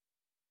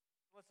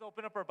Let's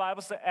open up our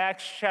Bibles to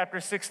Acts chapter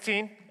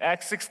 16.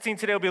 Acts 16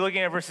 today, we'll be looking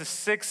at verses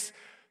 6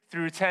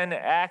 through 10.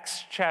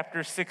 Acts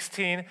chapter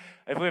 16.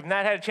 If we have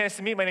not had a chance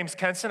to meet, my name is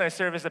Kenson. I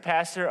serve as the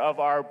pastor of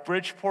our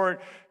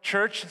Bridgeport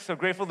church. So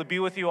grateful to be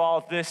with you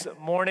all this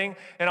morning.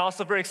 And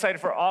also very excited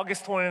for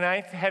August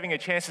 29th, having a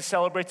chance to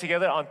celebrate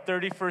together on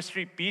 31st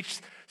Street Beach.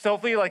 So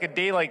hopefully like a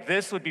day like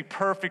this would be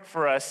perfect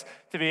for us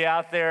to be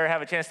out there,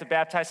 have a chance to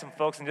baptize some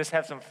folks, and just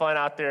have some fun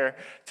out there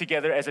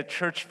together as a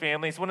church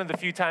family. It's one of the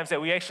few times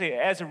that we actually,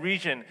 as a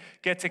region,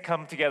 get to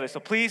come together. So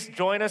please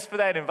join us for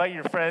that. Invite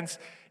your friends.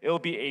 It will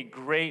be a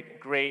great,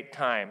 great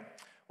time.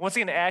 Once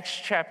again, Acts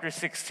chapter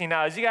 16.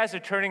 Now, as you guys are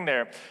turning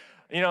there,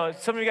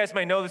 some of you guys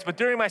might know this, but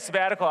during my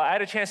sabbatical, I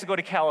had a chance to go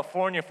to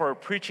California for a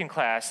preaching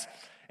class.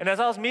 And as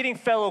I was meeting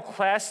fellow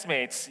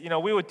classmates,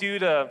 we would do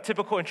the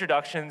typical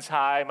introductions.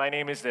 Hi, my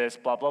name is this,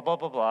 blah, blah, blah,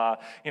 blah, blah.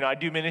 I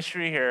do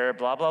ministry here,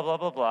 blah, blah, blah,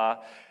 blah, blah.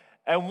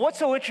 And what's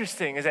so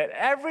interesting is that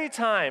every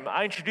time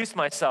I introduced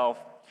myself,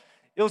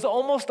 it was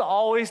almost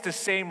always the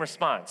same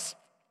response.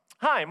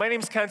 Hi, my name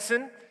is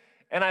Kenson,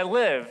 and I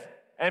live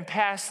and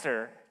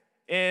pastor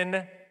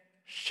in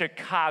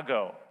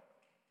Chicago.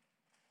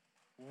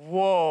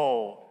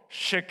 Whoa,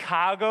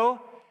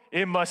 Chicago?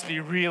 It must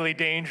be really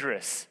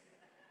dangerous.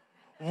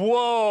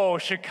 Whoa,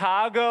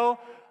 Chicago?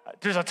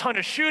 There's a ton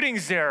of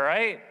shootings there,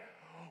 right?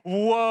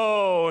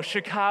 Whoa,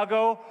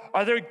 Chicago?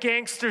 Are there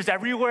gangsters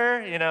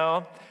everywhere?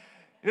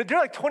 There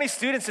are like 20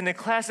 students in the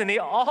class, and they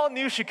all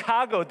knew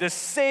Chicago the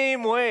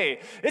same way.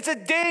 It's a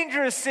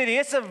dangerous city.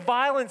 It's a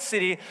violent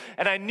city.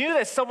 And I knew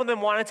that some of them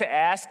wanted to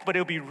ask, but it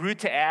would be rude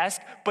to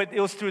ask, but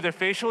it was through their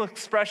facial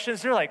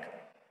expressions. They're like,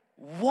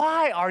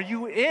 why are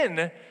you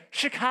in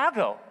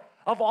Chicago?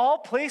 Of all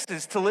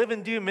places to live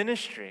and do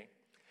ministry.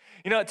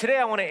 Today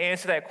I want to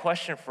answer that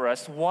question for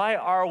us. Why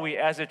are we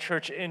as a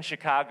church in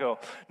Chicago?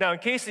 Now, in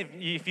case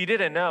if you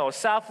didn't know,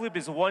 South Loop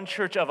is one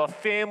church of a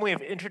family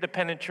of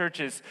interdependent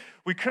churches.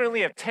 We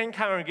currently have 10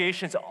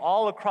 congregations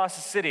all across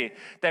the city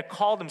that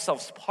call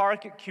themselves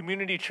Park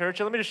Community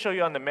Church. And let me just show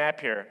you on the map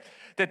here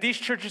that these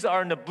churches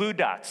are in the blue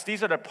dots.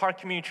 These are the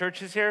Park Community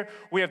Churches here.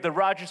 We have the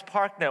Rogers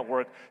Park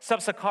Network,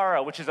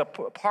 Subsakara, which is a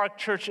park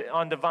church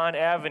on Devon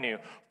Avenue,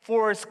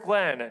 Forest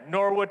Glen,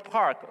 Norwood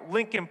Park,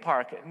 Lincoln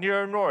Park,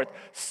 Near North,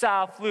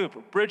 South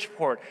Loop,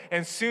 Bridgeport,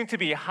 and soon to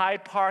be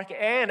Hyde Park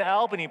and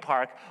Albany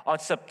Park on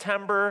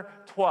September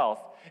 12th.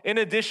 In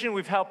addition,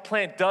 we've helped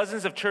plant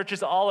dozens of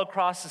churches all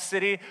across the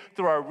city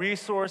through our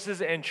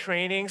resources and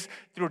trainings,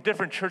 through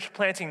different church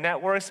planting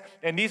networks,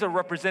 and these are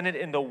represented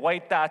in the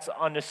white dots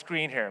on the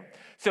screen here.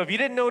 So if you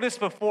didn't know this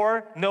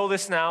before, know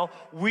this now.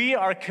 We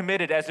are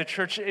committed as a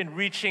church in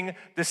reaching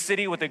the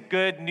city with the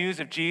good news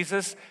of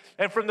Jesus.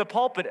 And from the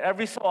pulpit,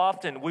 every so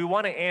often, we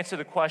want to answer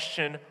the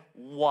question,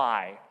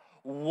 why?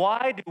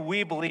 Why do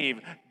we believe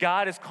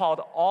God has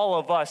called all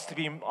of us to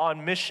be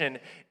on mission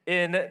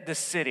in the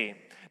city?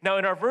 Now,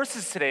 in our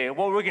verses today,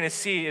 what we're going to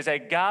see is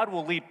that God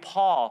will lead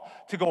Paul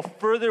to go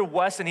further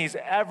west than he's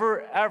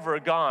ever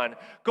gone,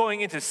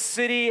 going into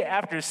city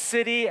after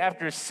city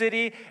after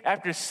city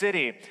after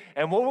city.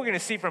 And what we're going to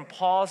see from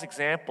Paul's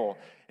example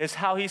is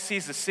how he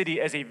sees the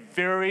city as a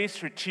very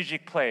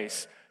strategic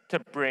place to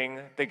bring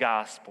the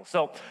gospel.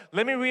 So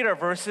let me read our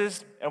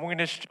verses, and we're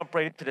going to jump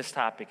right into this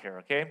topic here,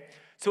 okay?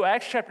 So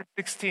Acts chapter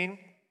 16,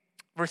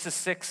 verses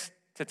 6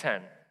 to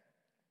 10.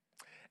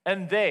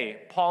 And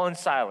they, Paul and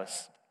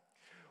Silas,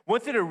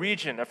 went through the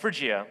region of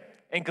Phrygia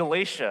and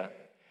Galatia,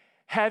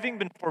 having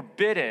been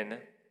forbidden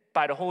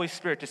by the Holy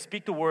Spirit to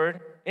speak the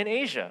word in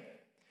Asia.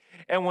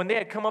 And when they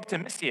had come up to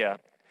Mysia,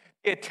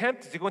 they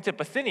attempted to go into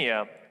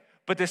Bithynia,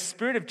 but the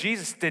Spirit of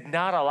Jesus did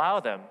not allow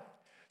them.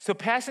 So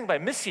passing by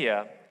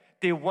Mysia,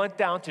 they went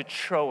down to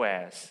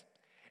Troas,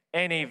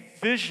 and a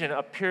vision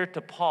appeared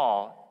to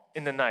Paul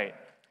in the night.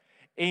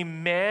 A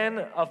man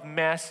of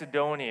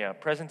Macedonia,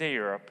 present-day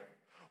Europe,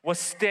 was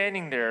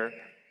standing there,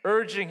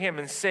 urging him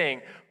and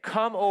saying,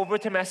 "Come over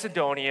to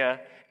Macedonia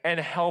and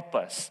help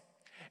us."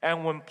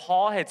 And when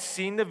Paul had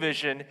seen the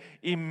vision,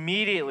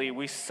 immediately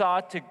we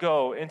sought to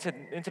go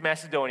into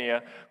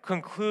Macedonia,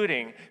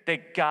 concluding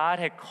that God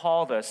had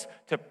called us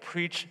to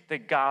preach the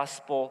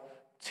gospel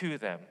to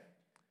them.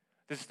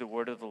 This is the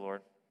word of the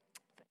Lord.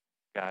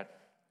 God.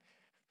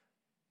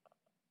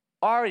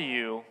 Are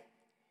you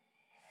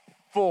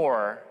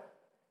for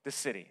the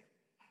city?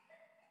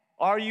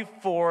 Are you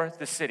for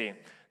the city?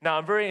 Now,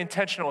 I'm very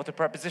intentional with the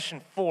preposition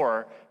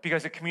for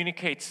because it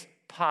communicates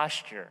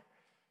posture.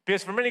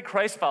 Because for many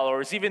Christ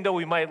followers, even though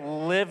we might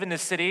live in the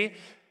city,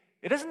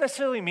 it doesn't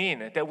necessarily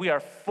mean that we are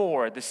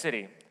for the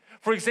city.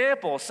 For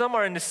example, some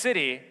are in the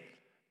city,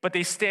 but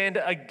they stand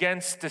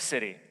against the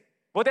city.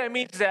 What that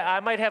means is that I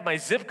might have my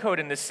zip code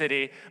in the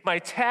city, my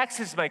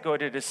taxes might go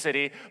to the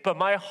city, but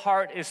my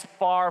heart is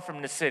far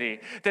from the city.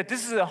 That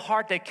this is a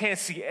heart that can't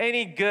see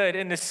any good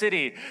in the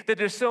city. That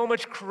there's so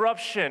much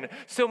corruption,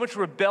 so much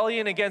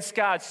rebellion against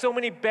God, so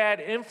many bad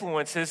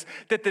influences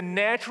that the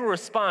natural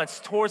response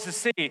towards the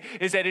city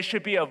is that it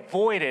should be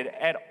avoided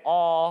at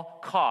all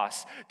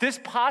costs. This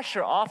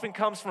posture often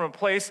comes from a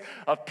place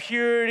of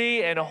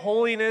purity and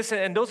holiness,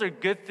 and those are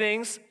good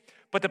things.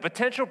 But the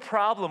potential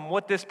problem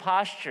with this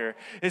posture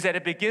is that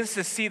it begins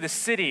to see the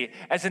city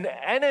as an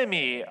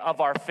enemy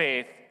of our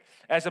faith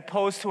as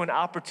opposed to an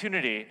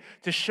opportunity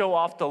to show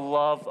off the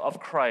love of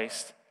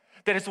Christ.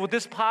 That is, with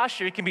this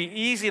posture, it can be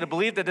easy to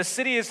believe that the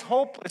city is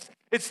hopeless,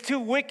 it's too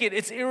wicked,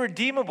 it's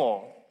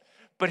irredeemable.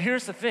 But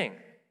here's the thing.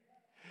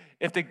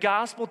 If the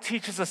gospel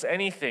teaches us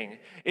anything,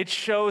 it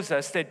shows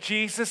us that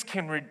Jesus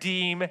can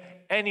redeem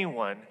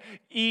anyone,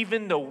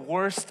 even the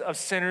worst of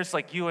sinners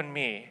like you and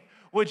me.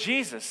 With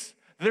Jesus,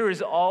 there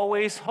is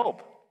always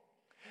hope.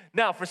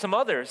 Now, for some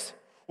others,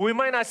 we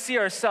might not see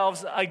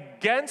ourselves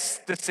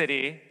against the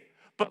city,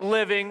 but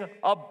living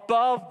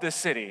above the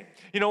city.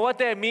 You know what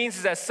that means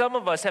is that some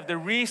of us have the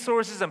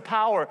resources and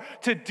power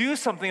to do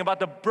something about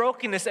the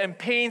brokenness and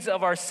pains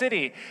of our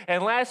city.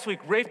 And last week,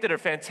 Rafe did a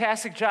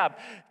fantastic job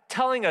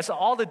telling us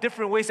all the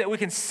different ways that we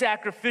can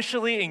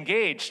sacrificially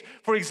engage.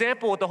 For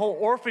example, with the whole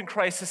orphan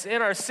crisis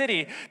in our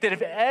city, that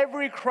if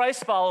every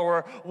Christ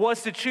follower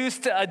was to choose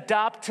to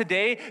adopt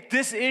today,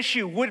 this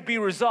issue would be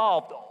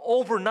resolved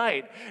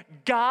overnight.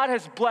 God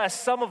has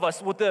blessed some of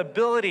us with the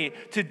ability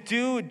to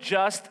do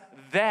just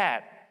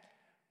that.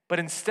 But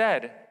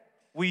instead,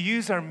 we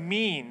use our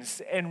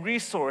means and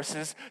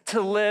resources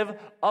to live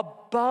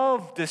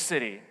above the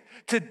city,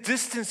 to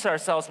distance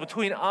ourselves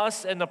between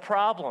us and the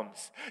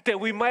problems. That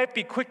we might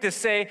be quick to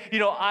say,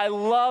 I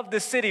love the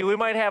city. We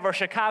might have our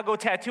Chicago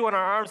tattoo on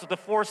our arms with the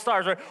 4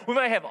 stars, or we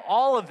might have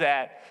all of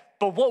that.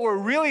 But what we're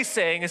really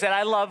saying is that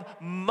I love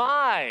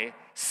my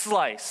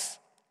slice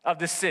of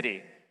the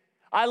city.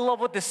 I love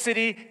what the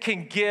city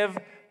can give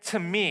to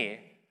me.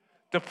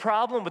 The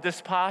problem with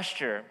this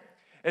posture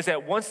is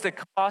that once the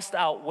cost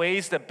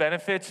outweighs the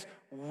benefits,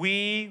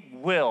 we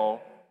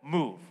will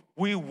move.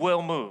 We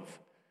will move.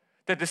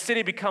 That the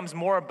city becomes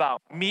more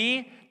about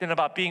me than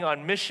about being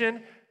on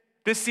mission.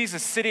 This sees the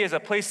city as a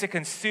place to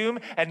consume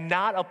and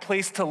not a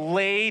place to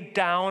lay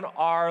down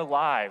our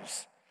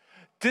lives.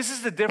 This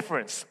is the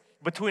difference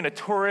between a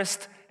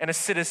tourist and a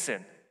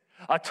citizen.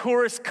 A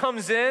tourist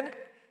comes in,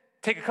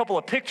 takes a couple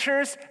of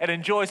pictures, and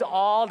enjoys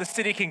all the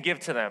city can give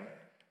to them.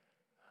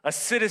 A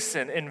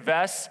citizen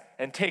invests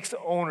and takes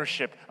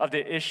ownership of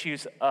the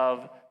issues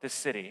of the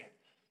city.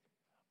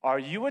 Are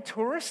you a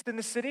tourist in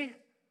the city?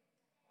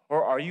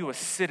 Or are you a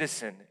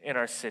citizen in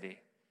our city?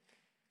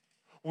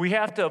 We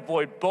have to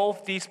avoid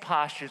both these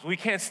postures. We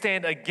can't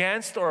stand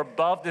against or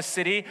above the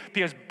city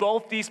because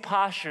both these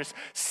postures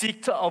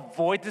seek to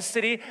avoid the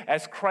city.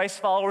 As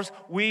Christ followers,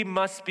 we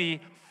must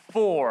be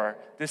for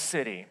the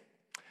city.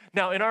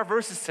 Now, in our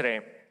verses today,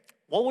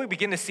 what we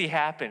begin to see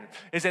happen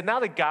is that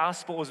now the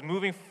gospel is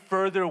moving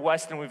further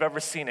west than we've ever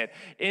seen it,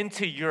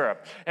 into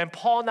Europe. And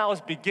Paul now is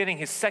beginning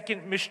his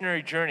second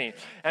missionary journey.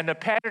 And the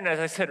pattern, as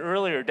I said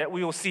earlier, that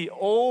we will see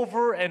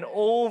over and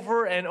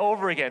over and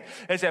over again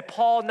is that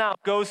Paul now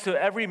goes to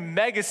every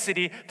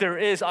megacity there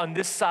is on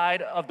this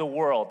side of the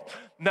world.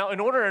 Now, in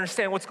order to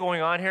understand what's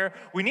going on here,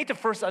 we need to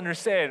first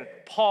understand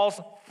Paul's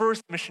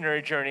first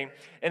missionary journey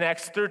in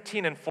Acts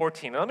 13 and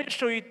 14. Now, let me just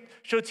show it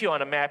to you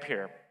on a map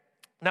here.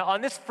 Now,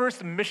 on this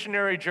first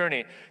missionary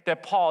journey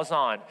that Paul's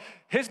on,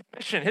 his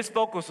mission, his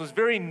focus was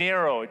very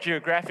narrow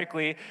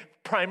geographically,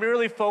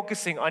 primarily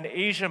focusing on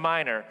Asia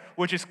Minor,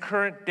 which is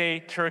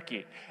current-day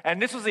Turkey.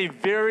 And this was a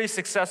very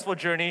successful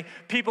journey.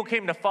 People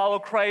came to follow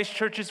Christ,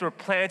 churches were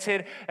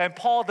planted, and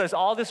Paul does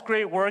all this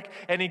great work,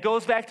 and he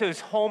goes back to his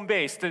home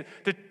base,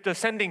 the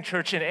Sending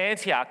Church in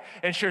Antioch,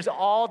 and shares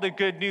all the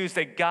good news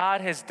that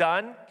God has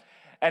done.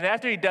 And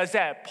after he does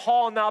that,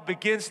 Paul now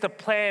begins to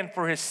plan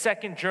for his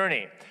second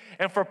journey.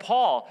 And for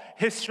Paul,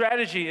 his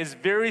strategy is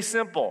very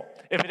simple.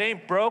 If it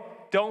ain't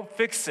broke, don't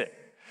fix it.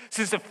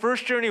 Since the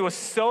first journey was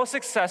so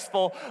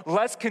successful,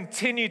 let's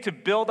continue to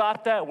build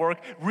off that work,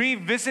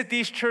 revisit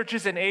these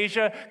churches in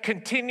Asia,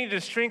 continue to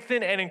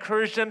strengthen and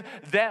encourage them.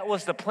 That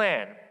was the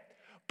plan.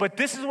 But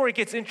this is where it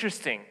gets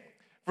interesting.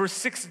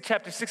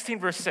 Chapter 16,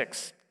 verse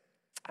 6.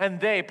 And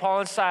they,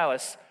 Paul and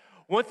Silas,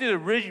 went through the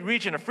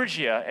region of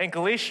Phrygia and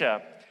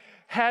Galatia,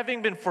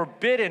 having been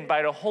forbidden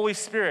by the Holy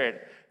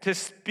Spirit to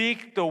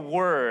speak the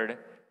word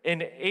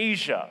in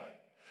Asia.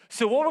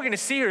 So what we're going to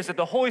see here is that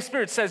the Holy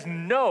Spirit says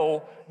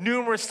no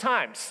numerous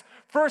times.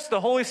 First, the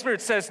Holy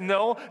Spirit says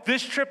no,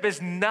 this trip is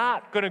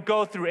not going to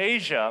go through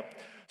Asia.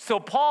 So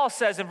Paul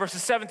says in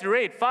verses 7 through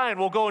 8, fine,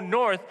 we'll go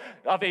north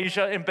of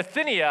Asia in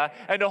Bithynia.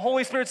 And the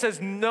Holy Spirit says,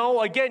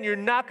 no, again, you're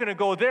not going to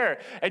go there.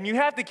 And you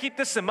have to keep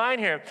this in mind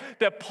here,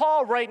 that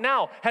Paul right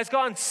now has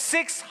gone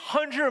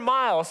 600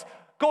 miles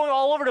going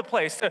all over the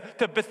place,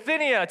 to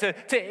Bithynia, to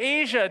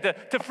Asia,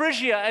 to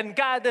Phrygia, and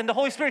God, and the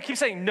Holy Spirit keeps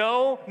saying,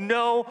 no,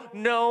 no,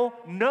 no,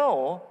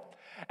 no.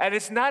 And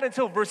it's not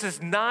until verses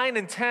 9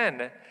 and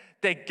 10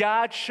 that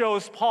God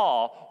shows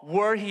Paul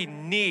where he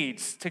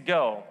needs to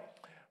go.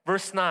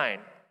 Verse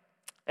 9,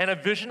 and a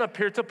vision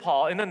appeared to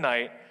Paul in the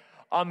night.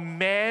 A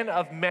man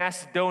of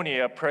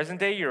Macedonia,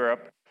 present-day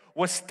Europe,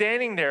 was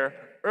standing there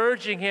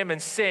urging him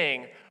and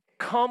saying,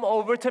 come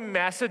over to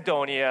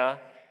Macedonia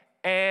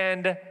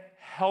and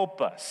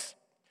help us.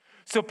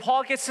 So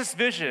Paul gets this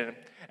vision,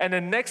 and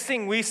the next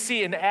thing we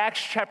see in Acts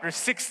chapter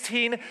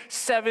 16,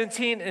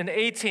 17, and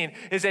 18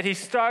 is that he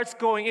starts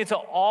going into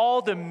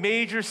all the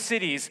major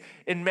cities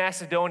in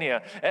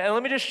Macedonia. And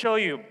let me just show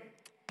you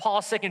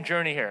Paul's second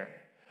journey here.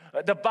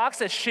 The box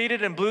that's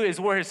shaded in blue is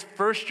where his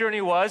first journey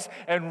was,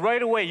 and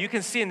right away you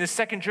can see in the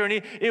second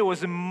journey, it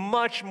was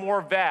much more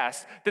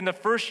vast than the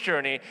first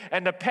journey.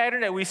 And the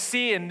pattern that we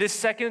see in this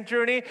second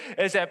journey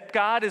is that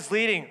God is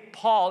leading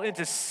Paul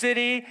into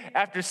city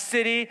after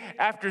city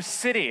after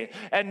city.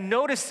 And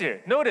notice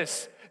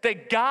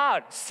that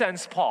God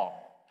sends Paul.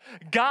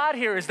 God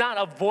here is not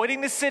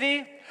avoiding the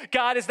city.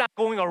 God is not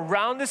going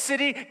around the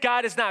city.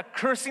 God is not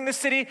cursing the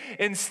city.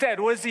 Instead,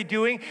 what is he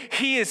doing?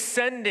 He is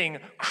sending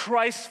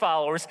Christ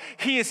followers.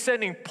 He is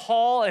sending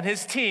Paul and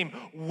his team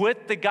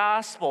with the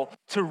gospel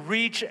to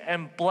reach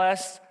and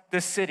bless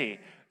the city.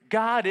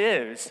 God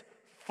is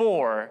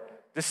for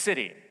the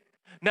city.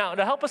 Now,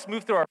 to help us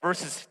move through our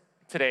verses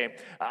today,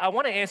 I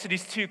want to answer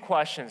these two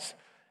questions.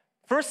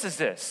 First is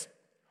this: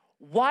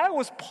 why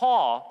was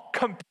Paul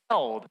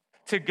compelled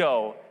to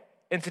go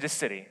into the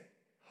city?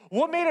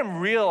 What made him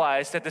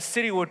realize that the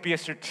city would be a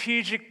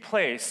strategic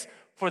place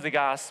for the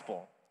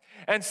gospel?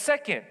 And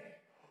second,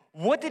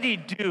 what did he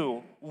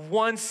do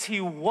once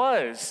he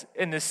was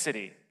in the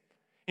city?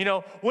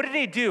 What did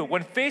he do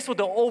when faced with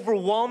the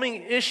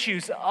overwhelming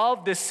issues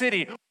of the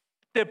city? What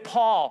did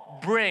Paul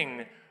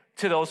bring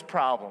to those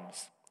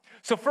problems?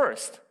 So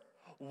first,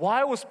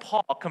 why was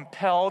Paul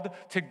compelled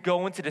to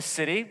go into the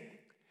city?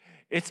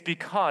 It's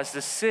because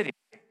the city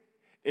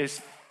is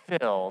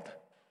filled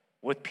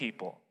with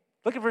people.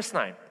 Look at verse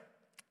 9.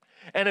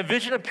 And a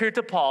vision appeared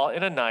to Paul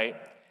in a night.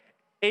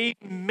 A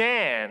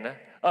man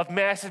of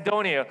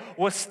Macedonia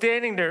was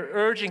standing there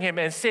urging him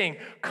and saying,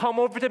 "Come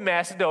over to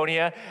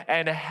Macedonia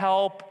and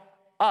help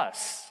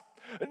us."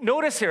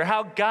 Notice here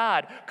how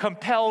God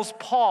compels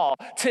Paul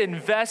to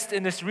invest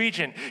in this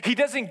region. He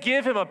doesn't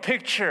give him a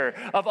picture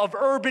of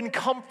urban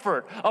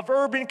comfort, of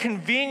urban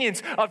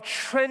convenience, of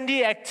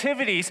trendy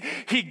activities.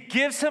 He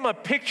gives him a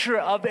picture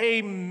of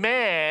a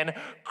man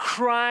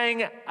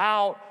crying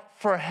out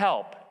for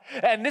help.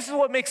 And this is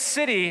what makes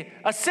city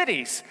a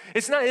cities.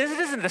 It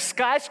isn't the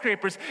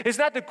skyscrapers. It's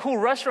not the cool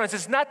restaurants.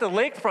 It's not the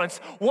lakefronts.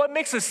 What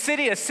makes a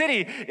city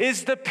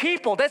is the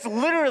people. That's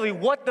literally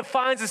what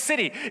defines a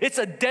city. It's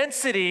a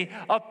density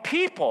of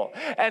people.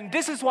 And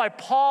this is why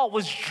Paul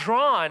was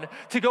drawn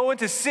to go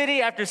into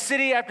city after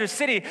city after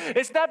city.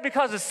 It's not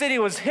because the city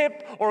was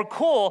hip or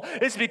cool.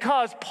 It's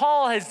because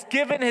Paul has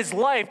given his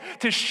life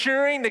to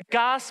sharing the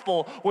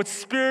gospel with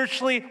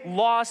spiritually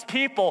lost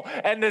people.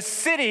 And the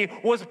city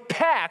was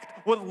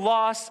packed with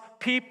lost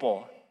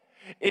people.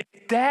 Is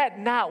that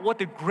not what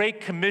the Great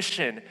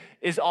Commission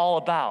is all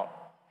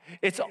about?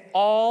 It's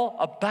all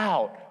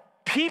about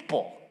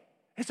people.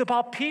 It's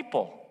about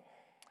people.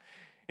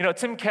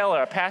 Tim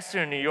Keller, a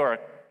pastor in New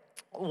York,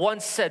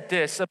 once said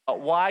this about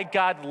why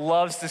God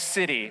loves the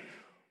city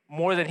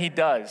more than he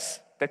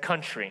does the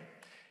country.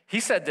 He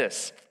said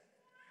this: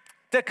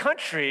 the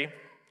country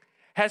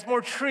has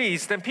more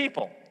trees than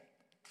people.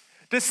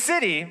 The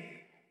city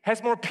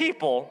has more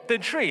people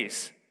than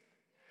trees.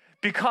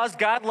 Because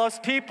God loves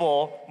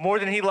people more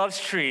than he loves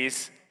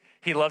trees,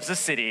 he loves the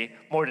city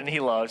more than he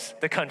loves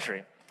the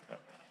country.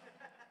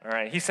 All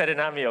right, he said it,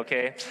 not me,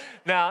 okay?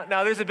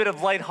 Now there's a bit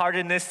of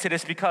lightheartedness to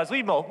this because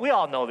we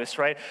all know this,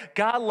 right?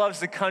 God loves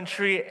the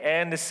country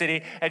and the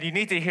city, and you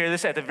need to hear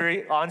this at the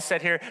very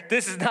onset here.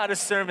 This is not a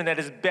sermon that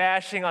is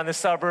bashing on the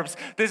suburbs.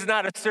 This is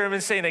not a sermon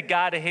saying that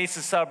God hates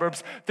the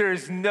suburbs. There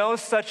is no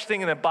such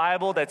thing in the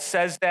Bible that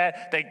says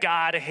that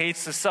God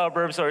hates the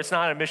suburbs or it's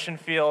not a mission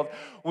field.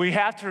 We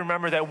have to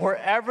remember that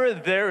wherever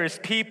there is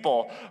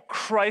people,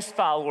 Christ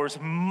followers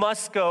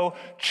must go,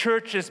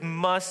 churches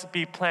must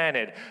be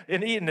planted.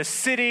 In the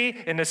city,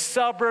 in the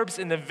suburbs,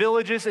 in the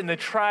villages, in the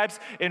tribes,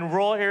 in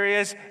rural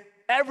areas,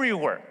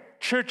 everywhere.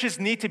 Churches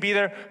need to be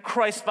there,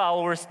 Christ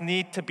followers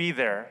need to be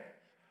there.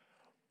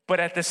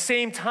 But at the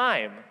same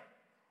time,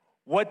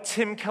 what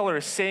Tim Keller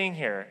is saying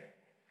here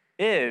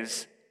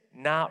is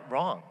not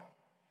wrong.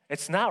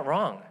 It's not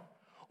wrong.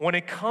 When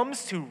it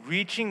comes to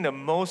reaching the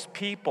most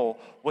people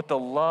with the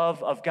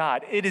love of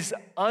God, it is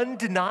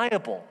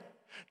undeniable.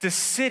 The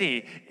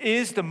city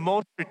is the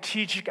most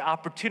strategic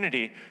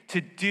opportunity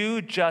to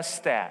do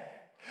just that.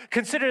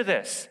 Consider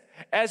this.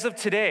 As of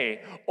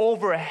today,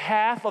 over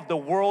half of the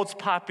world's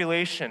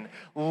population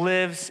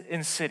lives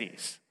in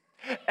cities.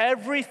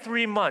 Every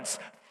 3 months,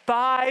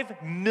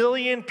 5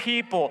 million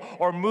people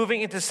are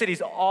moving into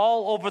cities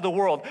all over the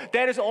world.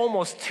 That is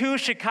almost 2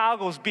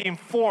 Chicagos being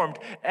formed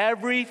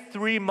every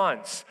 3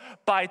 months.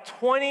 By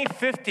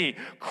 2050,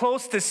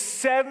 close to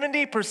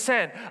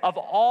 70% of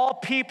all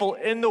people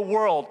in the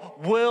world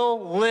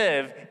will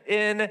live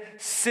in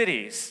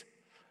cities.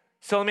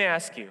 So let me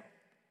ask you,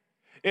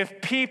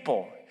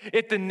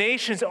 if the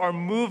nations are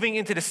moving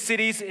into the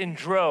cities in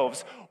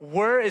droves,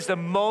 where is the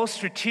most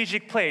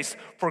strategic place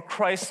for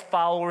Christ's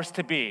followers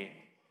to be?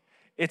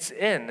 It's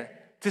in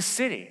the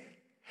city.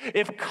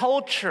 If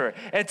culture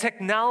and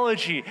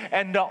technology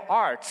and the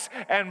arts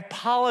and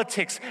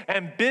politics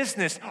and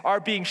business are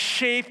being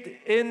shaped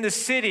in the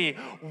city,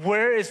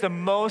 where is the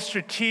most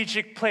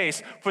strategic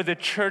place for the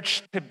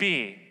church to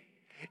be?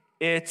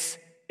 It's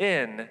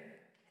in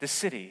the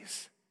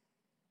cities.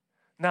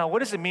 Now, what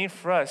does it mean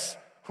for us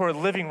who are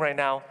living right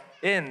now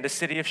in the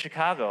city of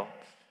Chicago?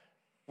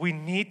 We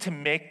need to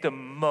make the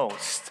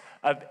most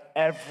of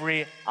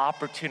every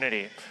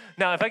opportunity.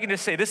 Now, if I can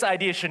just say, this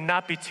idea should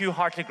not be too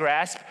hard to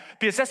grasp,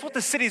 because that's what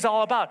the city's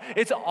all about.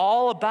 It's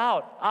all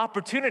about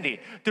opportunity.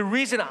 The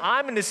reason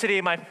I'm in the city,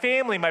 my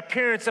family, my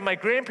parents, and my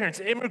grandparents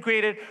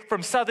immigrated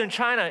from southern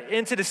China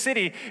into the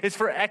city is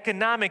for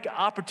economic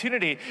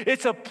opportunity.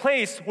 It's a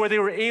place where they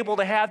were able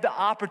to have the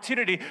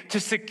opportunity to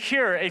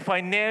secure a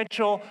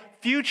financial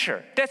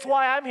future. That's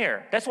why I'm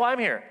here. That's why I'm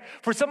here.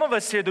 For some of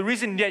us here, the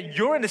reason that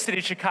you're in the city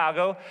of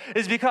Chicago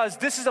is because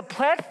this is a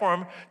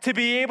platform to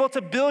be able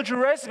to build your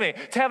resume,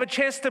 to have a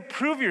chance to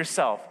prove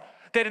yourself.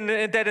 That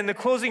in the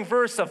closing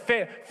verse of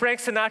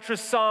Frank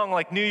Sinatra's song,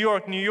 like New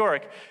York, New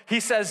York, he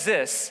says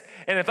this,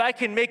 and if I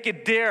can make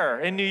it there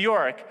in New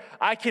York,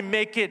 I can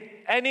make it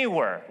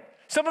anywhere.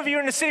 Some of you are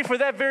in the city for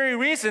that very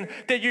reason,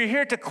 that you're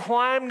here to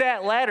climb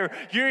that ladder.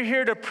 You're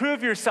here to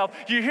prove yourself.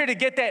 You're here to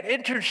get that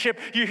internship.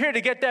 You're here to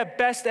get that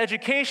best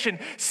education.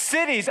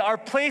 Cities are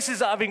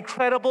places of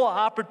incredible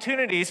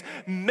opportunities.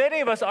 Many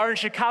of us are in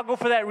Chicago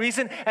for that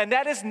reason, and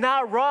that is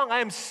not wrong.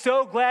 I am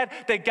so glad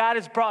that God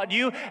has brought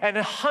you and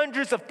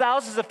hundreds of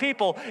thousands of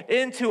people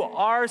into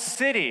our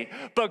city.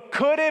 But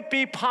could it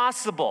be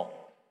possible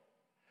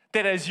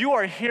that as you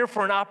are here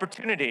for an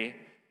opportunity,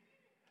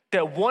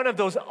 that one of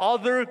those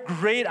other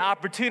great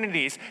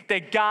opportunities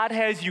that God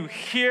has you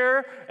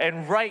here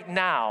and right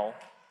now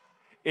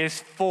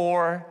is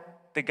for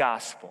the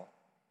gospel?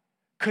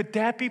 Could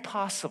that be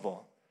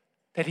possible,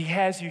 that he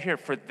has you here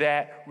for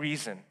that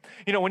reason?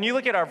 You know, when you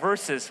look at our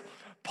verses,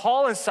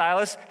 Paul and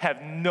Silas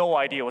have no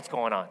idea what's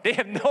going on. They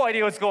have no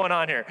idea what's going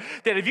on here.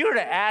 That if you were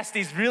to ask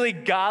these really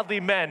godly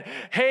men,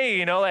 hey,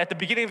 you know, at the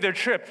beginning of their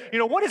trip, you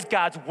know, what is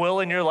God's will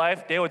in your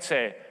life? They would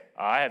say,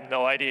 I have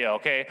no idea,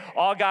 okay?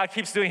 All God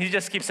keeps doing, he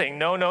just keeps saying,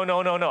 no.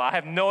 I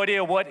have no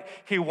idea what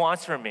he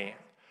wants from me.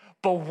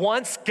 But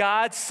once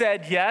God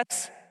said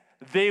yes,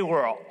 they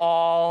were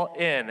all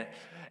in.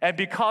 And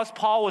because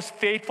Paul was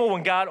faithful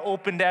when God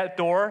opened that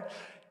door,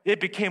 it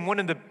became one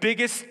of the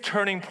biggest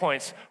turning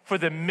points for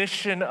the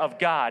mission of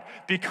God.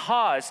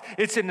 Because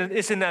it's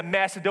in that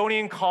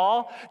Macedonian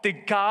call, the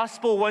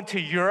gospel went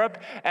to Europe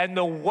and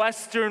the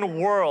Western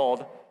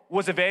world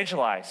was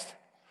evangelized.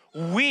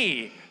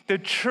 We, the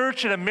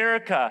church in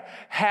America,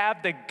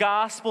 have the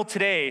gospel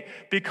today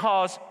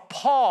because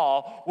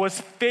Paul was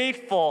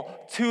faithful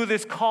to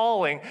this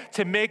calling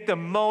to make the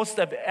most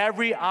of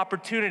every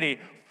opportunity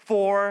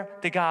for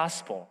the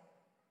gospel.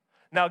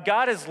 Now,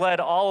 God has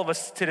led all of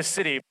us to the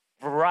city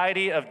for a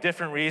variety of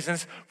different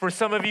reasons. For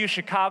some of you,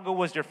 Chicago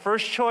was your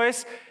first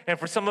choice, and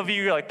for some of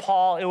you, you're like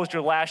Paul, it was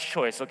your last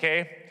choice,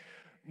 okay?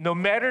 No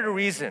matter the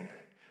reason,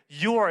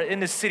 you are in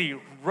the city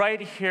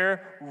right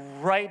here,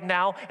 right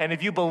now. And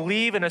if you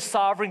believe in a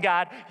sovereign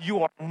God,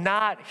 you are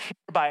not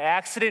here by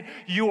accident.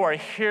 You are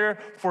here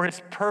for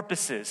his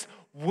purposes.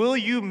 Will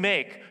you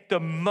make the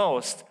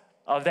most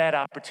of that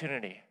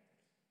opportunity?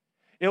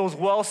 It was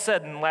well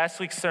said in last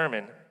week's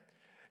sermon.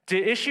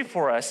 The issue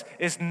for us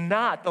is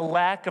not the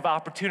lack of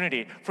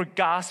opportunity for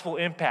gospel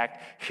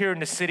impact here in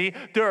the city.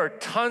 There are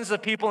tons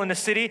of people in the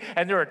city,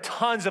 and there are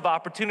tons of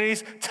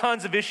opportunities,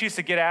 tons of issues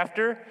to get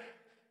after.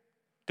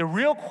 The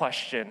real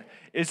question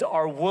is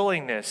our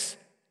willingness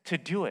to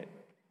do it.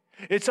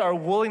 It's our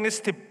willingness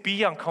to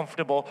be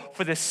uncomfortable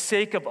for the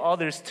sake of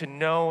others to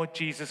know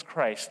Jesus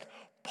Christ.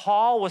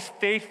 Paul was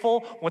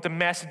faithful with the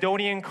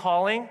Macedonian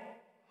calling.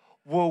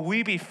 Will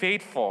we be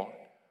faithful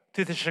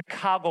to the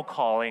Chicago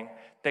calling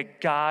that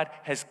God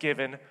has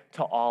given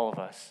to all of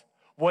us?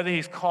 Whether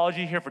he's called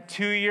you here for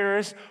 2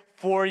 years,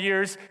 4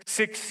 years,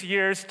 6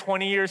 years,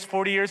 20 years,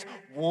 40 years,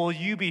 will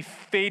you be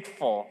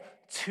faithful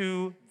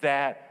to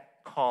that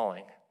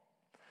calling?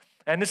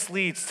 And this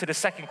leads to the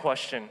second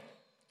question.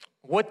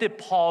 What did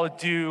Paul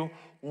do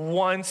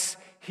once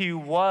he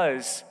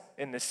was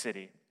in the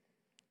city?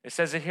 It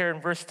says it here in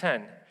verse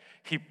 10.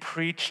 He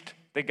preached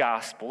the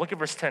gospel. Look at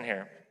verse 10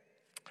 here.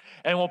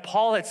 And when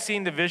Paul had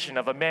seen the vision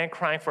of a man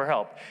crying for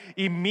help,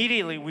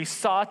 immediately we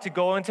sought to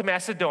go into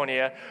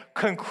Macedonia,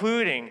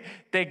 concluding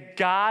that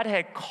God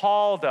had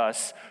called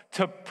us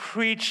to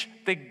preach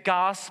the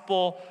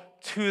gospel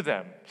to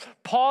them.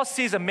 Paul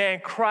sees a man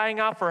crying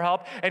out for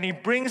help, and he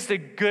brings the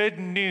good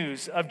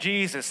news of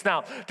Jesus.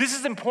 Now, this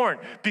is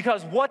important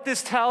because what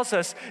this tells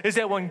us is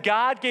that when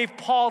God gave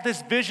Paul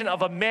this vision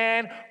of a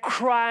man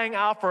crying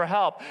out for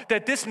help,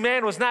 that this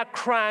man was not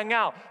crying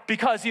out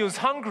because he was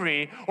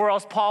hungry, or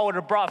else Paul would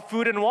have brought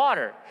food and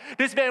water.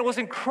 This man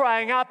wasn't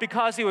crying out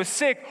because he was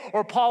sick,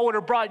 or Paul would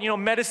have brought,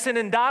 medicine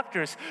and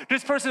doctors.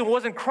 This person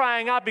wasn't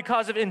crying out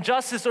because of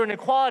injustice or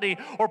inequality,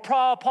 or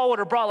Paul would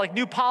have brought like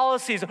new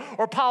policies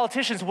or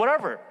politicians,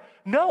 whatever.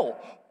 No,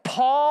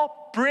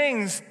 Paul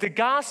brings the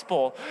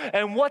gospel.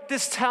 And what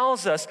this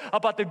tells us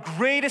about the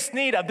greatest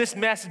need of this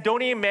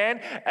Macedonian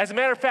man, as a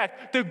matter of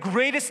fact, the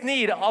greatest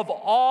need of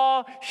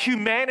all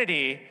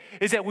humanity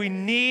is that we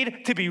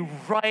need to be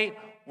right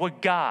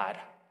with God.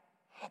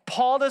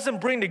 Paul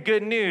doesn't bring the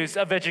good news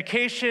of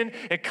education,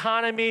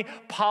 economy,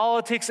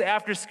 politics,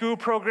 after-school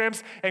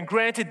programs, and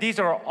granted, these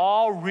are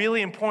all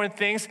really important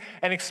things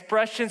and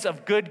expressions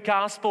of good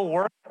gospel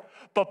work.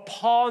 But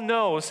Paul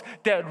knows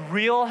that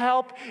real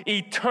help,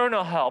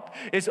 eternal help,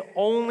 is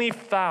only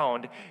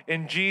found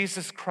in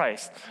Jesus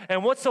Christ.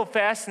 And what's so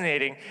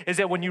fascinating is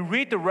that when you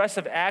read the rest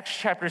of Acts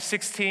chapter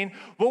 16,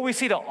 what we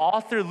see the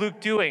author Luke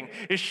doing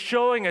is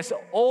showing us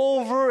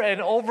over and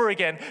over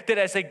again that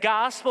as the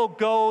gospel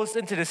goes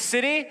into the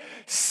city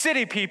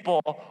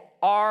people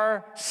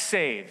are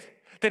saved.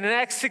 Then in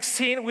Acts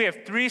 16, we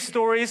have 3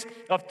 stories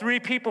of 3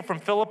 people from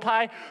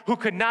Philippi who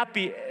could not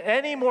be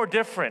any more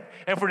different.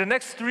 And for the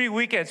next 3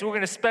 weekends, we're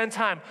going to spend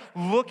time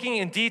looking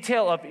in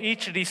detail of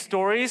each of these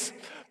stories.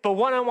 But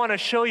what I want to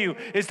show you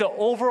is the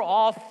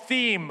overall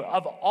theme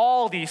of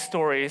all these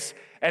stories,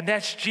 and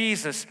that's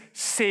Jesus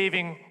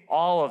saving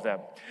all of them.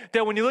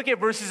 Then when you look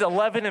at verses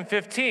 11 and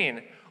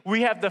 15,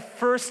 we have the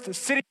first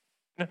city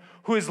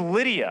who is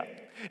Lydia.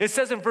 It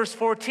says in verse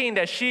 14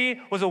 that she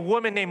was a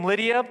woman named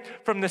Lydia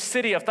from the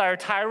city of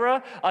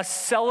Thyatira, a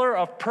seller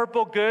of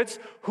purple goods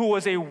who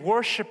was a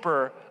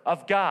worshiper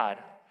of God.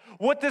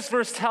 What this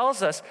verse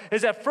tells us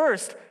is that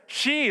first,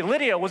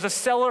 Lydia, was a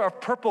seller of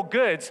purple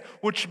goods,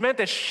 which meant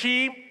that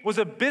she was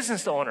a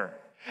business owner.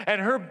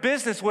 And her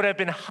business would have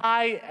been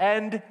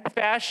high-end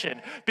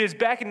fashion. Because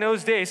back in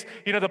those days,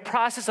 the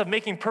process of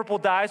making purple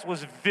dyes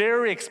was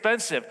very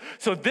expensive.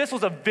 So this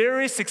was a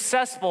very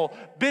successful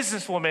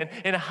businesswoman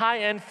in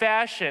high-end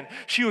fashion.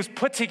 She was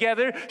put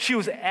together. She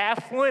was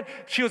affluent.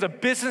 She was a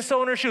business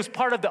owner. She was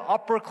part of the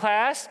upper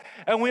class.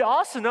 And we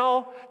also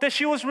know that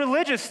she was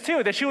religious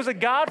too, that she was a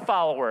God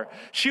follower.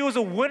 She was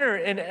a winner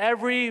in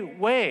every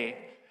way.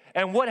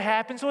 And what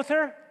happens with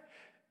her?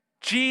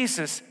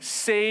 Jesus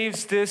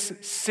saves this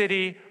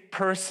city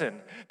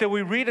person. That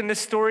we read in this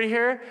story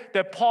here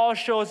that Paul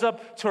shows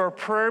up to her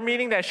prayer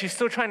meeting, that she's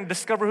still trying to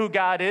discover who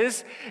God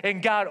is,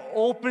 and God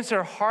opens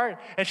her heart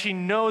and she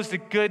knows the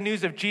good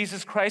news of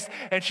Jesus Christ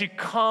and she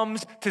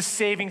comes to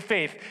saving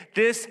faith.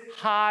 This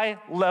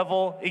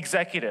high-level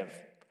executive.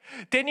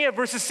 Then you have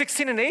verses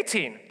 16 and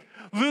 18.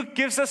 Luke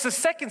gives us a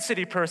second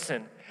city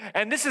person,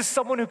 and this is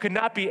someone who could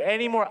not be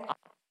any more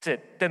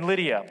opposite than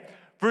Lydia.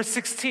 Verse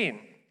 16.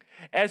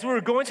 As we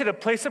were going to the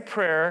place of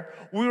prayer,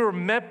 we were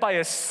met by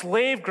a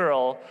slave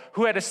girl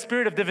who had a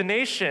spirit of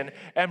divination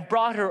and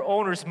brought her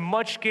owners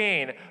much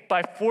gain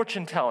by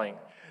fortune telling.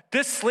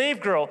 This slave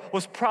girl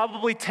was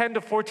probably 10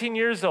 to 14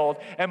 years old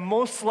and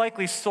most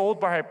likely sold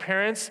by her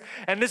parents.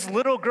 And this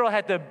little girl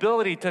had the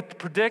ability to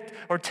predict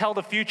or tell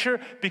the future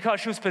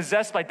because she was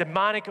possessed by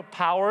demonic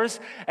powers.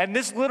 And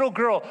this little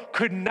girl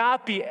could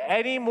not be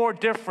any more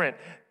different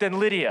than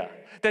Lydia.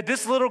 That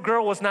this little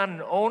girl was not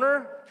an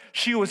owner,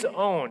 she was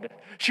owned.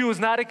 She was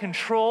not in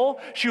control.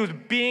 She was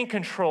being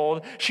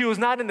controlled. She was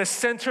not in the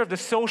center of the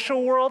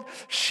social world.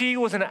 She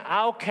was an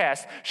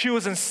outcast. She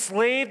was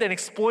enslaved and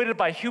exploited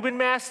by human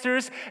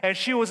masters, and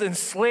she was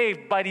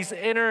enslaved by these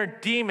inner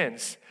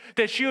demons.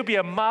 That she would be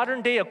a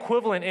modern day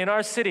equivalent in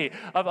our city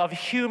of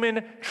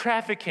human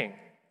trafficking.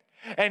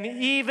 And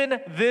even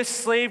this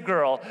slave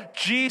girl,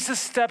 Jesus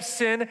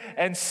steps in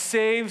and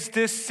saves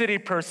this city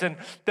person,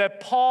 that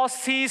Paul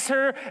sees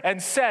her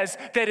and says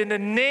that in the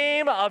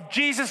name of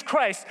Jesus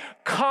Christ,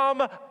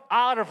 come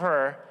out of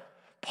her.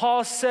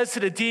 Paul says to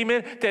the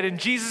demon that in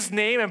Jesus'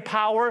 name and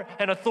power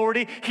and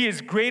authority, he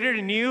is greater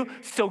than you,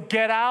 so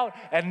get out.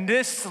 And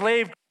this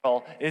slave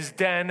girl is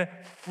then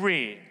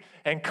free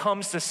and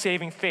comes to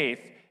saving faith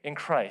in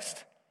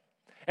Christ.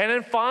 And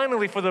then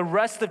finally, for the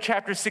rest of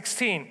chapter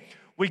 16,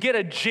 we get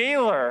a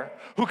jailer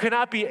who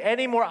cannot be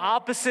any more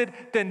opposite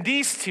than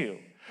these two.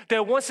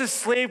 That once this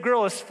slave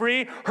girl is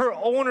free, her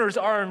owners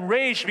are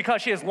enraged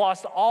because she has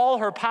lost all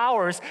her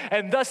powers,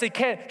 and thus she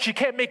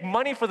can't make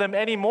money for them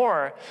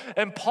anymore.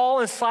 And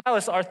Paul and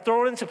Silas are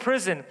thrown into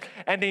prison,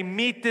 and they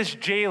meet this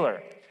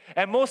jailer.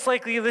 And most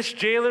likely this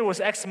jailer was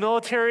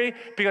ex-military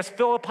because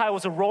Philippi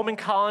was a Roman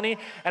colony,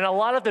 and a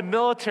lot of the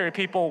military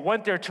people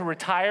went there to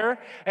retire,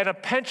 and a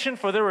pension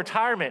for their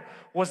retirement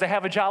was to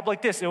have a job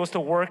like this. It was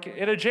to work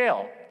in a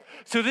jail.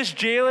 So this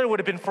jailer would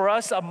have been for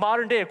us a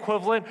modern day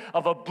equivalent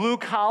of a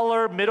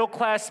blue-collar,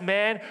 middle-class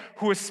man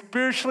who was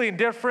spiritually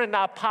indifferent,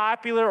 not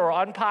popular or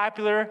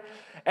unpopular.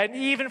 And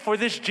even for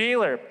this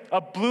jailer, a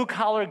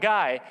blue-collar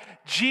guy,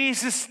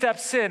 Jesus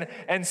steps in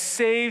and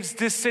saves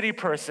this city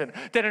person.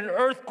 Then an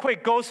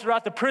earthquake goes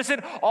throughout the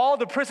prison. All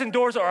the prison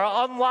doors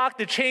are unlocked.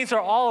 The chains are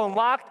all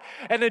unlocked.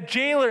 And the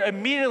jailer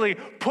immediately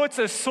puts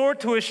a sword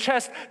to his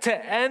chest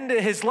to end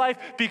his life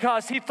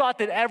because he thought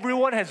that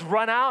everyone has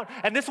run out.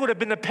 And this would have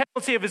been the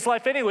penalty of his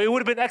life anyway. It would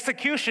have been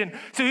execution.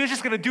 So he was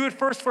just going to do it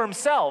first for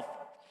himself.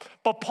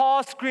 But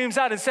Paul screams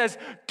out and says,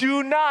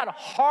 "Do not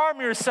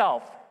harm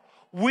yourself.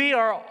 We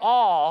are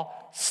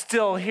all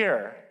still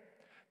here."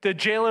 The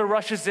jailer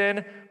rushes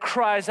in,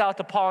 cries out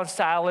to Paul and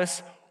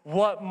Silas,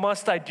 what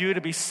must I do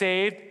to be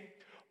saved?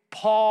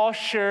 Paul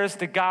shares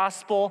the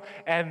gospel,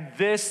 and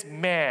this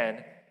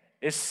man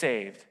is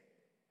saved.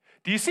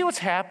 Do you see what's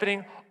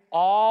happening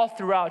all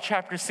throughout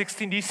chapter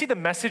 16? Do you see the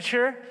message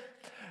here?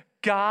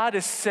 God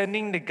is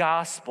sending the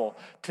gospel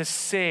to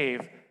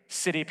save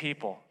city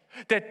people.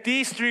 That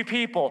these three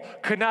people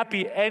could not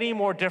be any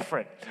more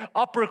different.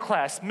 Upper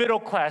class, middle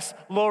class,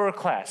 lower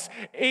class,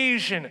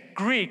 Asian,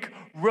 Greek,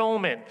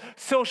 Roman,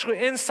 social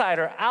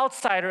insider,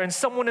 outsider, and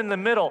someone in the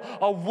middle,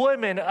 a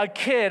woman, a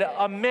kid,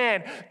 a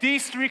man.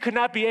 These three could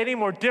not be any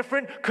more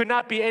different, could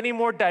not be any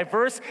more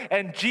diverse,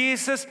 and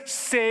Jesus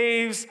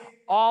saves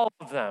all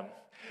of them.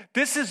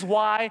 This is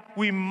why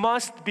we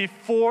must be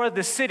for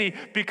the city,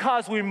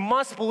 because we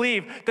must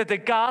believe that the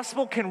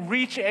gospel can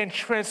reach and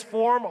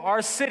transform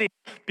our city,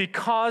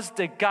 because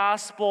the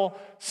gospel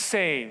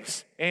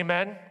saves.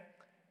 Amen?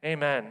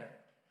 Amen.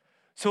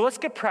 So let's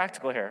get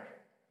practical here.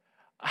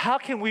 How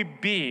can we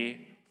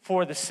be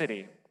for the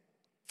city?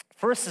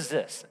 First is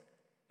this,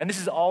 and this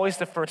is always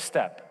the first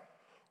step.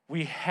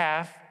 We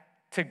have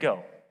to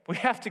go. We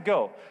have to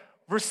go.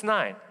 Verse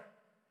 9.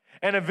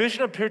 And a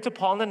vision appeared to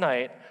Paul in the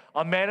night.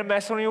 A man of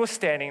Macedonia was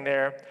standing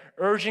there,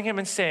 urging him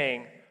and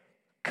saying,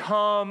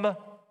 come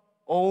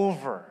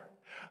over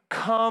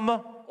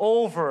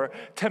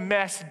to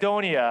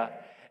Macedonia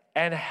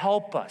and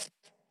help us.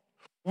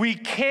 We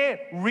can't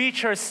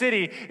reach our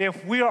city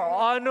if we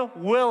are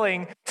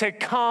unwilling to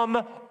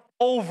come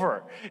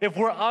over. If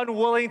we're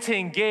unwilling to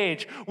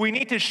engage, we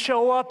need to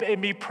show up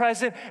and be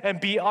present and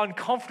be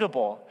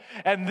uncomfortable.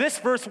 And this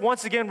verse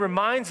once again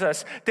reminds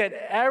us that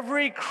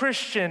every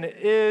Christian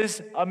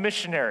is a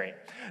missionary.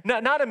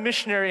 Not a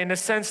missionary in the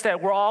sense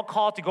that we're all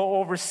called to go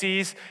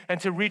overseas and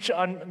to reach,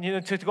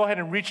 to go ahead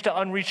and reach the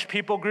unreached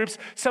people groups.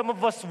 Some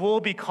of us will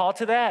be called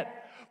to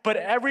that. But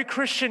every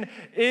Christian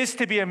is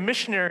to be a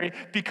missionary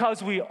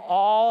because we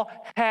all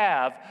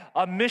have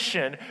a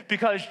mission,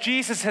 because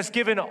Jesus has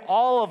given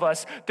all of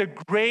us the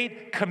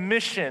great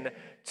commission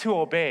to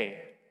obey.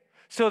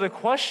 So the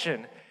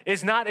question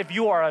is not if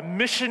you are a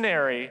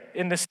missionary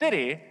in the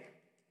city.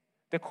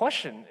 The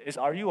question is,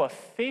 are you a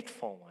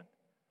faithful one?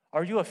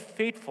 Are you a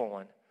faithful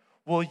one?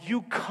 Will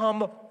you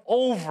come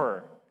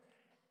over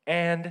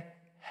and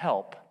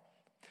help?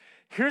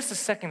 Here's the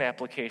second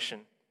application.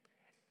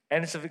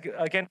 And it's,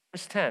 again,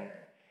 verse 10.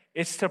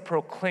 It's to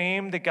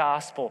proclaim the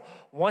gospel.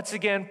 Once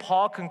again,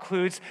 Paul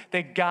concludes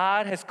that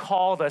God has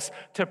called us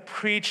to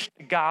preach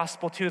the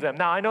gospel to them.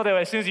 Now, I know that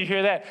as soon as you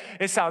hear that,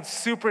 it sounds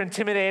super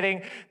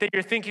intimidating, that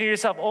you're thinking to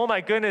yourself, oh my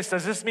goodness,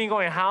 does this mean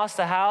going house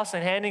to house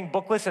and handing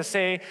booklets that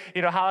say,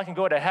 how I can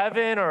go to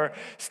heaven, or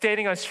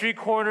standing on street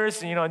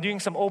corners, and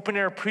doing some open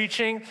air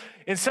preaching?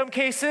 In some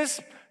cases,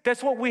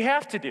 that's what we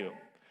have to do.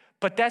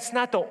 But that's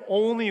not the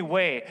only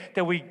way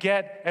that we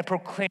get and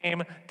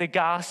proclaim the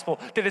gospel,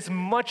 that it's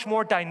much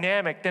more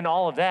dynamic than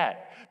all of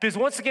that. Because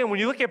once again, when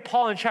you look at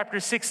Paul in chapter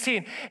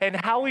 16 and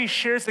how he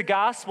shares the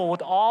gospel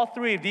with all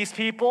three of these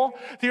people,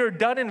 they are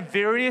done in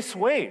various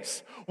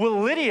ways. With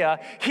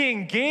Lydia, he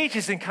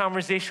engages in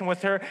conversation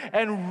with her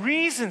and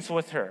reasons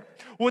with her.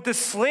 With the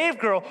slave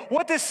girl,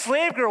 what this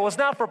slave girl was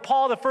not for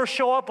Paul to first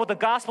show up with a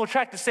gospel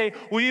tract to say,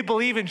 will you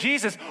believe in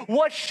Jesus?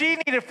 What she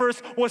needed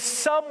first was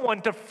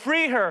someone to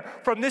free her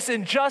from this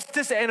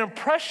injustice and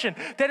oppression.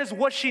 That is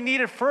what she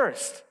needed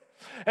first.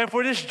 And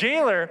for this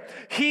jailer,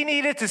 he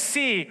needed to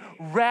see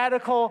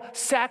radical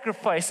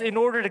sacrifice in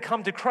order to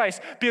come to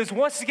Christ. Because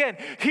once again,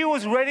 he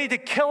was ready to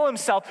kill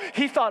himself.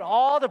 He thought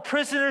all the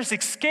prisoners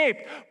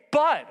escaped,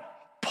 but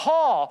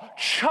Paul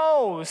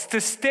chose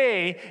to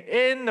stay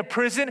in the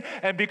prison.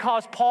 And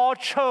because Paul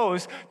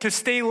chose to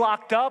stay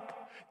locked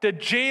up, the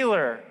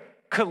jailer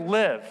could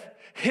live.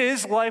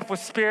 His life was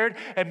spared,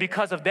 and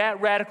because of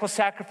that radical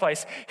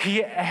sacrifice,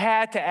 he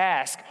had to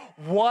ask,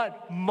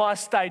 what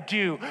must I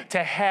do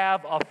to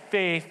have a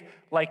faith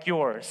like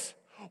yours?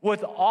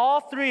 With all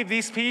three of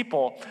these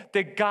people,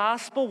 the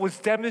gospel was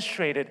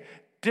demonstrated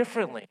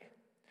differently.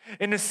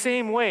 In the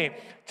same way,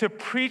 to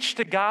preach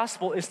the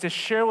gospel is to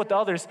share with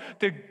others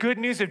the good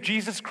news of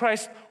Jesus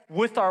Christ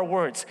with our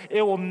words.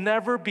 It will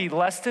never be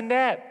less than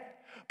that.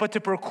 But to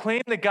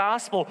proclaim the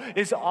gospel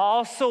is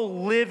also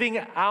living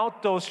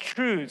out those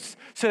truths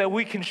so that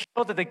we can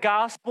show that the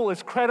gospel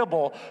is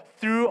credible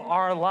through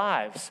our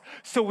lives.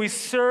 So we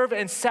serve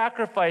and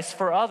sacrifice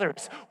for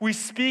others. We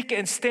speak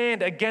and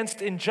stand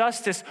against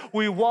injustice.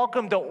 We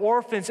welcome the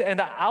orphans and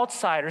the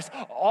outsiders.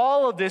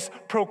 All of this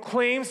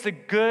proclaims the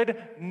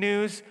good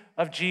news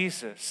of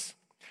Jesus.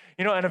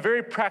 And a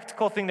very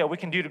practical thing that we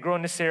can do to grow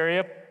in this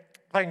area,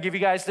 if I can give you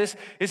guys this,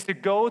 is to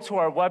go to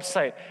our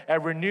website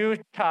at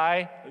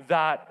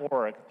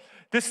renewchai.org.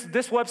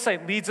 This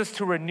website leads us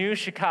to Renew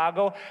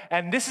Chicago,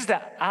 and this is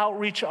the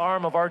outreach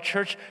arm of our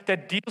church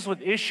that deals with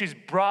issues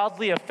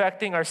broadly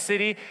affecting our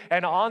city.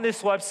 And on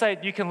this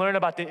website, you can learn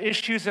about the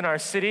issues in our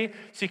city,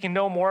 so you can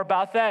know more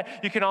about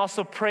that. You can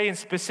also pray in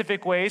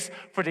specific ways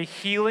for the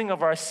healing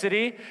of our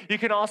city. You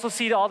can also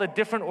see all the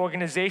different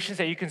organizations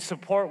that you can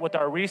support with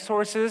our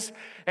resources.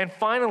 And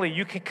finally,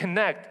 you can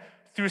connect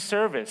through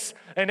service.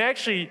 And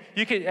actually,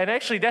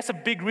 that's a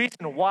big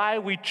reason why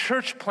we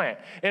church plant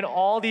in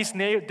all these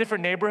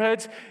different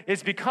neighborhoods,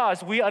 is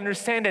because we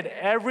understand that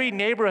every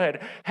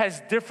neighborhood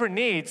has different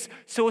needs.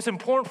 So it's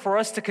important for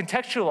us to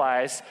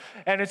contextualize,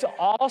 and it's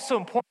also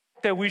important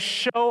that we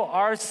show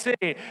our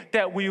city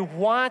that we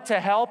want to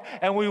help,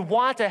 and we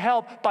want to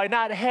help by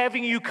not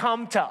having you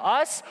come to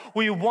us.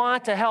 We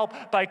want to help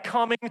by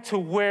coming to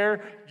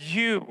where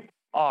you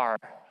are.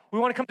 We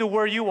want to come to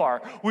where you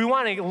are. We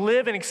want to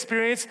live and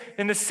experience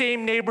in the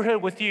same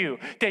neighborhood with you.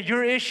 That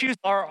your issues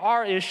are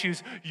our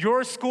issues.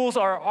 Your schools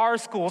are our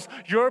schools.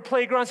 Your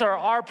playgrounds are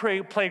our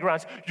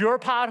playgrounds. Your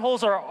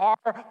potholes are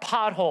our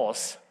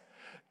potholes.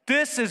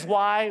 This is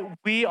why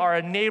we are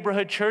a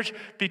neighborhood church,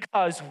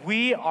 because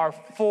we are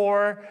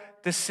for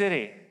the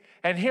city.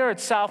 And here at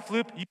South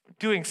Loop, you're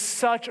doing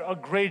such a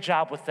great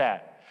job with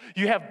that.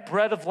 You have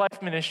Bread of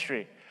Life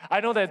Ministry. I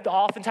know that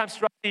oftentimes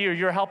throughout the year,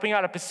 you're helping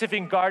out at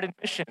Pacific Garden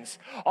Missions.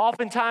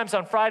 Oftentimes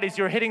on Fridays,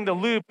 you're hitting the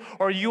Loop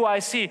or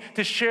UIC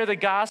to share the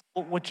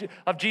gospel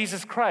of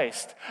Jesus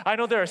Christ. I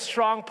know there are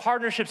strong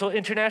partnerships with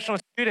international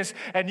students,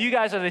 and you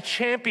guys are the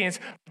champions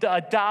of the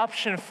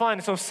adoption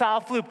fund. So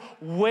South Loop,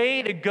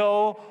 way to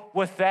go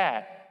with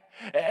that.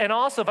 And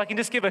also, if I can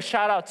just give a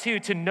shout out too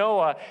to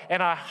Noah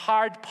and our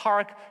Hyde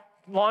Park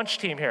launch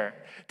team here,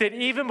 that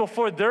even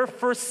before their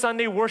first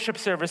Sunday worship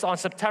service on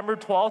September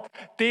 12th,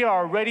 they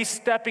are already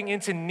stepping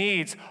into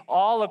needs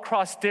all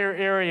across their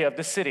area of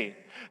the city.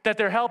 That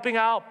they're helping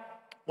out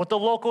with the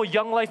local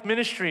Young Life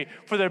Ministry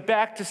for their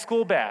back to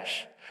school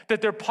bash.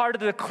 That they're part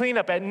of the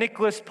cleanup at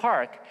Nicholas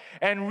Park.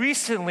 And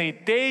recently,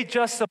 they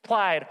just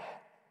supplied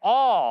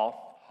all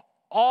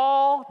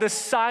the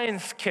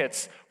science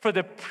kits for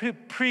the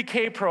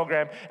pre-K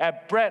program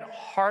at Bret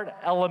Hart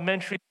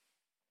Elementary.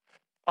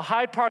 A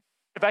Hyde Park,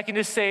 if I can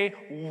just say,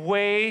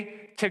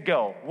 way to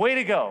go. Way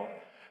to go.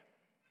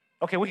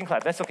 Okay, we can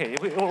clap. That's okay.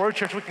 We're a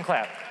church, we can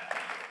clap.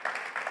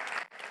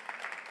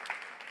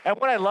 And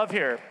what I love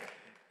here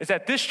is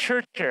that this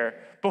church here,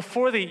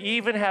 before they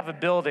even have a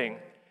building,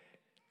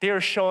 they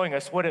are showing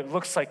us what it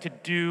looks like to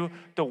do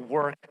the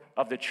work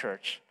of the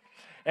church.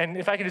 And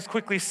if I can just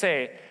quickly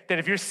say that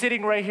if you're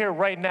sitting right here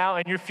right now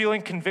and you're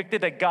feeling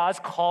convicted that God's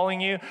calling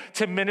you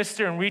to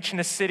minister and reach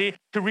the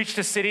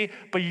city,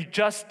 but you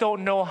just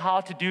don't know how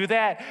to do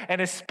that,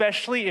 and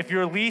especially if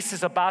your lease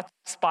is about to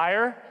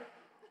expire,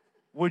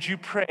 would you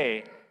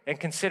pray and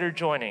consider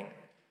joining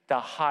the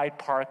Hyde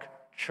Park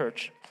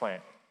Church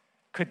plant?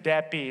 Could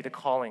that be the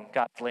calling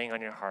God's laying on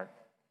your heart?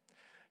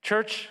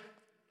 Church,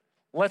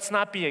 let's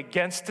not be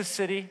against the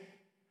city.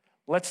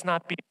 Let's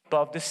not be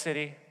above the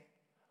city.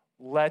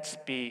 Let's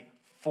be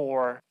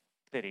for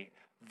the city.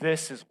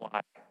 This is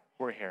why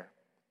we're here.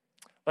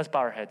 Let's bow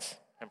our heads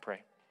and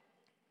pray.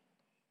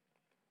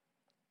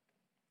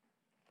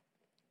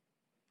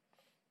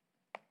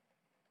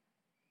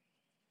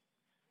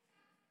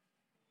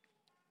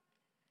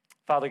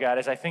 Father God,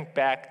 as I think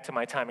back to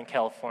my time in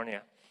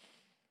California,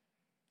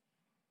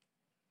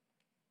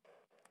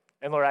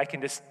 and Lord, I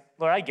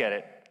get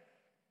it.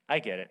 I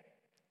get it.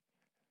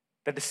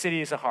 That the city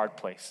is a hard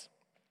place.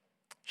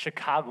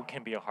 Chicago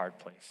can be a hard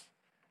place.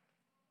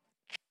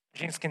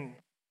 Things can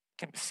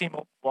seem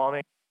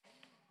overwhelming.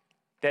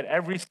 That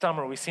every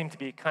summer we seem to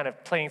be kind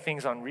of playing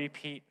things on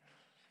repeat.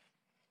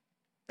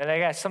 And I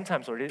guess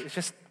sometimes, Lord, it's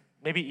just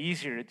maybe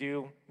easier to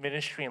do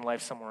ministry and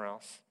life somewhere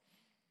else.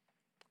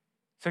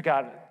 So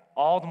God,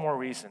 all the more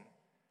reason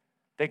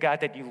that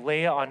God, that you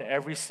lay on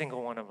every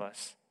single one of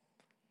us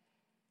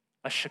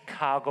a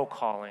Chicago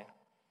calling.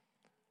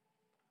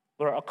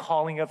 Lord, a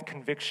calling of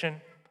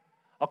conviction,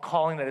 a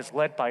calling that is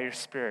led by your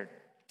Spirit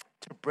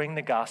to bring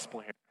the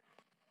gospel here.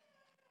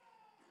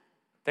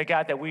 That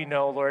God, that we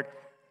know, Lord,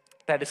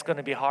 that it's going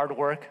to be hard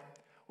work.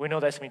 We know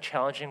that's going to be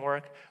challenging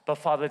work. But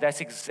Father, that's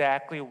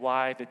exactly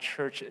why the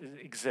church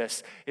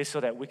exists, is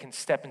so that we can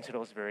step into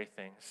those very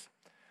things.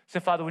 So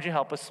Father, would you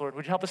help us, Lord?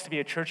 Would you help us to be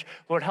a church?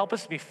 Lord, help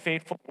us to be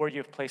faithful where you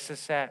have placed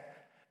us at.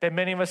 That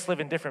many of us live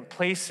in different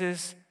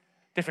places,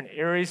 different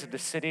areas of the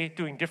city,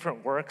 doing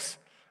different works.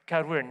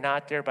 God, we're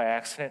not there by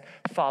accident.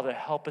 Father,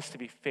 help us to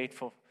be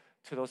faithful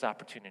to those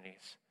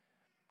opportunities.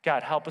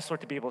 God, help us,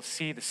 Lord, to be able to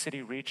see the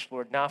city reach,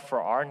 Lord, not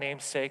for our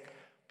name's sake,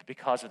 but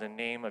because of the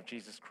name of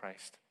Jesus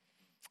Christ.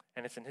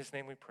 And it's in his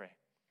name we pray.